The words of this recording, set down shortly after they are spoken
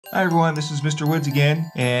Hi everyone, this is Mr. Woods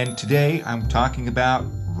again, and today I'm talking about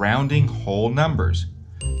rounding whole numbers.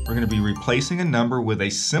 We're going to be replacing a number with a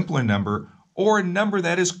simpler number or a number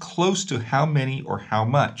that is close to how many or how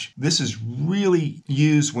much. This is really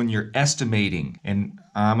used when you're estimating, and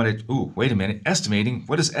I'm going to, wait a minute, estimating?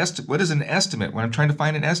 What is an estimate when I'm trying to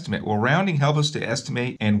find an estimate? Well, rounding helps us to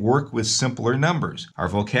estimate and work with simpler numbers. Our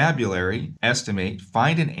vocabulary, estimate,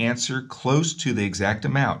 find an answer close to the exact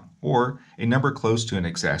amount, or a number close to an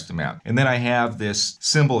exact amount. And then I have this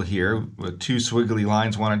symbol here with two squiggly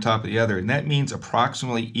lines, one on top of the other, and that means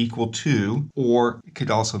approximately equal to, or it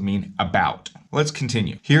could also mean about. Let's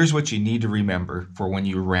continue. Here's what you need to remember for when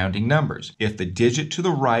you're rounding numbers. If the digit to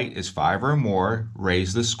the right is 5 or more,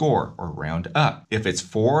 raise the score or round up. If it's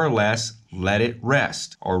 4 or less, let it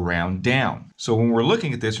rest or round down. So when we're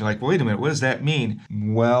looking at this, you're like, well, wait a minute, what does that mean?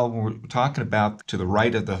 Well, when we're talking about to the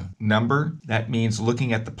right of the number, that means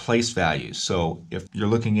looking at the place values. So if you're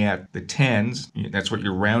looking at the tens, that's what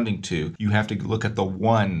you're rounding to, you have to look at the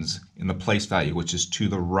ones in the place value, which is to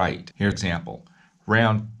the right. Here's an example.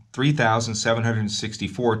 Round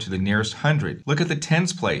 3,764 to the nearest hundred. Look at the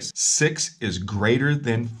tens place. 6 is greater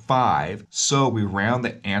than 5, so we round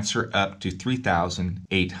the answer up to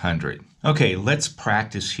 3,800. Okay, let's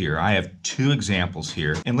practice here. I have two examples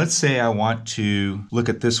here, and let's say I want to look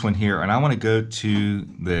at this one here, and I want to go to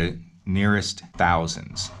the nearest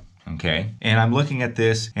thousands. Okay, and I'm looking at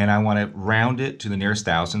this and I want to round it to the nearest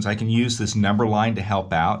thousands. I can use this number line to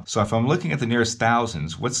help out. So if I'm looking at the nearest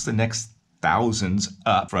thousands, what's the next thousands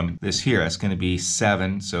up from this here? That's going to be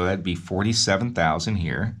 7, so that'd be 47,000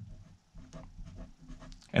 here.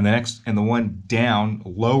 And the one down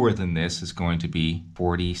lower than this is going to be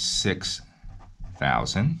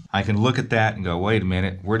 46,000. I can look at that and go, wait a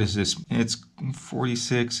minute, where does this, it's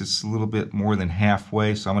 46, it's a little bit more than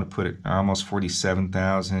halfway, so I'm going to put it almost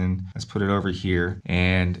 47,000. Let's put it over here,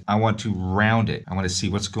 and I want to round it. I want to see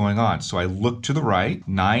what's going on. So I look to the right.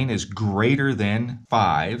 9 is greater than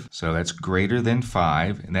 5, so that's greater than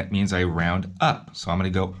 5, and that means I round up. So I'm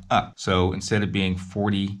going to go up. So instead of being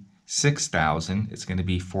 46,000, it's going to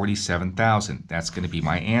be 47,000. That's going to be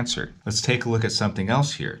my answer. Let's take a look at something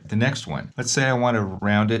else here. The next one. Let's say I want to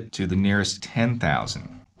round it to the nearest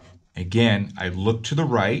 10,000. Again, I look to the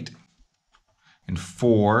right, and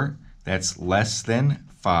 4, that's less than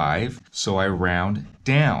 5, so I round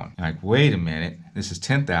down. I'm like, wait a minute, this is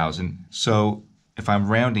 10,000. So if I'm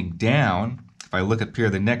rounding down, if I look up here,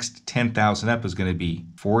 the next 10,000 up is going to be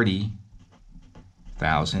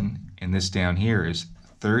 40,000, and this down here is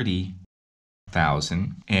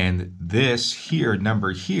 30,000, and this here,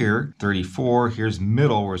 number here, 34, here's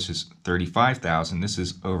middle, which is 35,000. This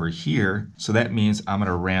is over here, so that means I'm going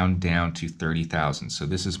to round down to 30,000. So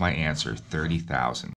this is my answer, 30,000.